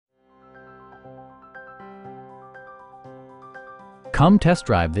Come test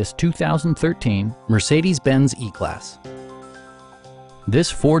drive this 2013 Mercedes-Benz E-Class.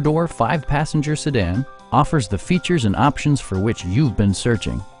 This four-door, five-passenger sedan offers the features and options for which you've been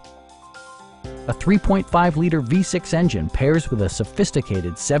searching. A 3.5-liter V6 engine pairs with a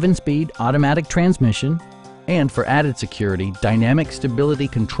sophisticated 7-speed automatic transmission, and for added security, dynamic stability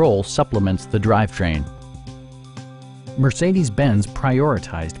control supplements the drivetrain. Mercedes-Benz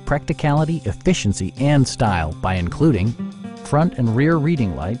prioritized practicality, efficiency, and style by including front and rear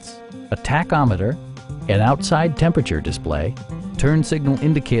reading lights, a tachometer, an outside temperature display, turn signal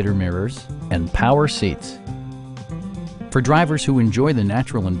indicator mirrors, and power seats. For drivers who enjoy the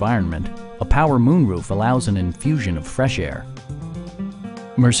natural environment, a power moonroof allows an infusion of fresh air.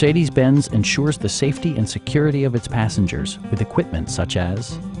 Mercedes-Benz ensures the safety and security of its passengers with equipment such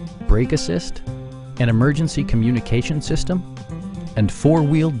as brake assist, an emergency communication system, and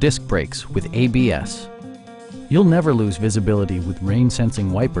four-wheel disc brakes with ABS. You'll never lose visibility with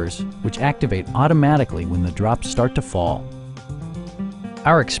rain-sensing wipers, which activate automatically when the drops start to fall.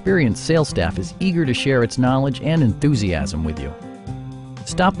 Our experienced sales staff is eager to share its knowledge and enthusiasm with you.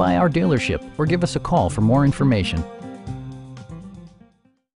 Stop by our dealership or give us a call for more information.